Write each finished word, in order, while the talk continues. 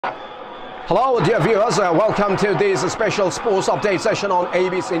Hello dear viewers, welcome to this special sports update session on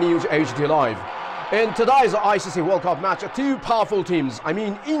ABC News HD Live. In today's ICC World Cup match, two powerful teams,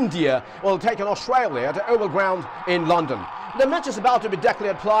 India, will take on Australia at the Oval Ground in London. The match is about to be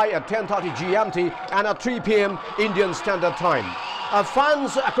declared play at 10:30 GMT and at 3 p.m. Indian Standard Time.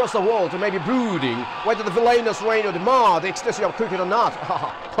 Fans across the world may be brooding whether the villainous rain would mar the ecstasy of cricket or not.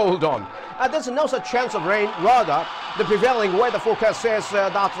 Hold on. There's no such chance of rain. Rather, the prevailing weather forecast says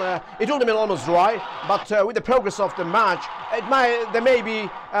that it will remain almost dry, but with the progress of the match, maybe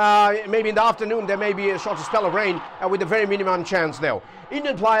in the afternoon there may be a short spell of rain with a very minimum chance though.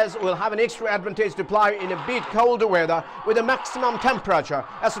 Indian players will have an extra advantage to play in a bit colder weather with a maximum temperature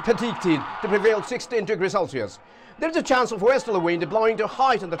as predicted to prevail 16 degrees Celsius. There is a chance of westerly wind blowing to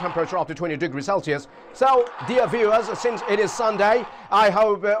heighten the temperature up to 20 degrees Celsius. So, dear viewers, since it is Sunday, I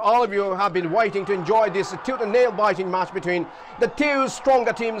hope all of you have been waiting to enjoy this tooth and nail biting match between the two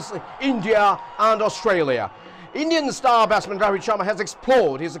stronger teams, India and Australia. Indian star batsman Rohit Sharma has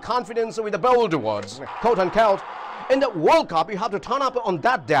explored his confidence with the bolder words, quote unquote, "In the World Cup, you have to turn up on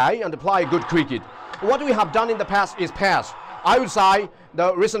that day and play good cricket. What we have done in the past is past." I would say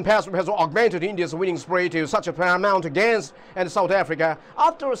the recent past has augmented India's winning spree to such a paramount against South Africa.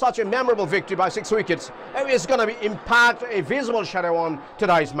 After such a memorable victory by 6 wickets, it's going to impact a visible shadow on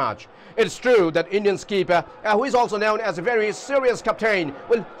today's match. It's true that Indian skipper, who is also known as a very serious captain,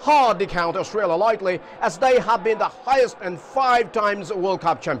 will hardly count Australia lightly, as they have been the highest and 5 times World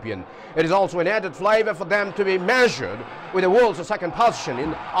Cup champion. It is also an added flavour for them to be measured with the world's second position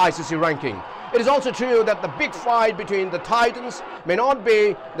in ICC ranking. It is also true that the big fight between the Titans may not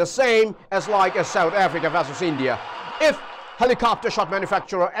be the same as like South Africa versus India. If helicopter shot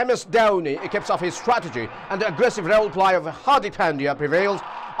manufacturer MS Dhoni keeps up his strategy and the aggressive role play of Hardik Pandya prevails,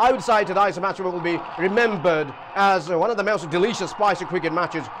 I would say today's match will be remembered as one of the most delicious spicy cricket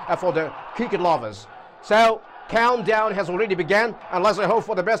matches for the cricket lovers. So, countdown has already begun, and let's hope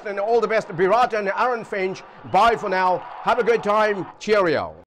for the best and all the best. Virat and Finch, bye for now. Have a great time. Cheerio.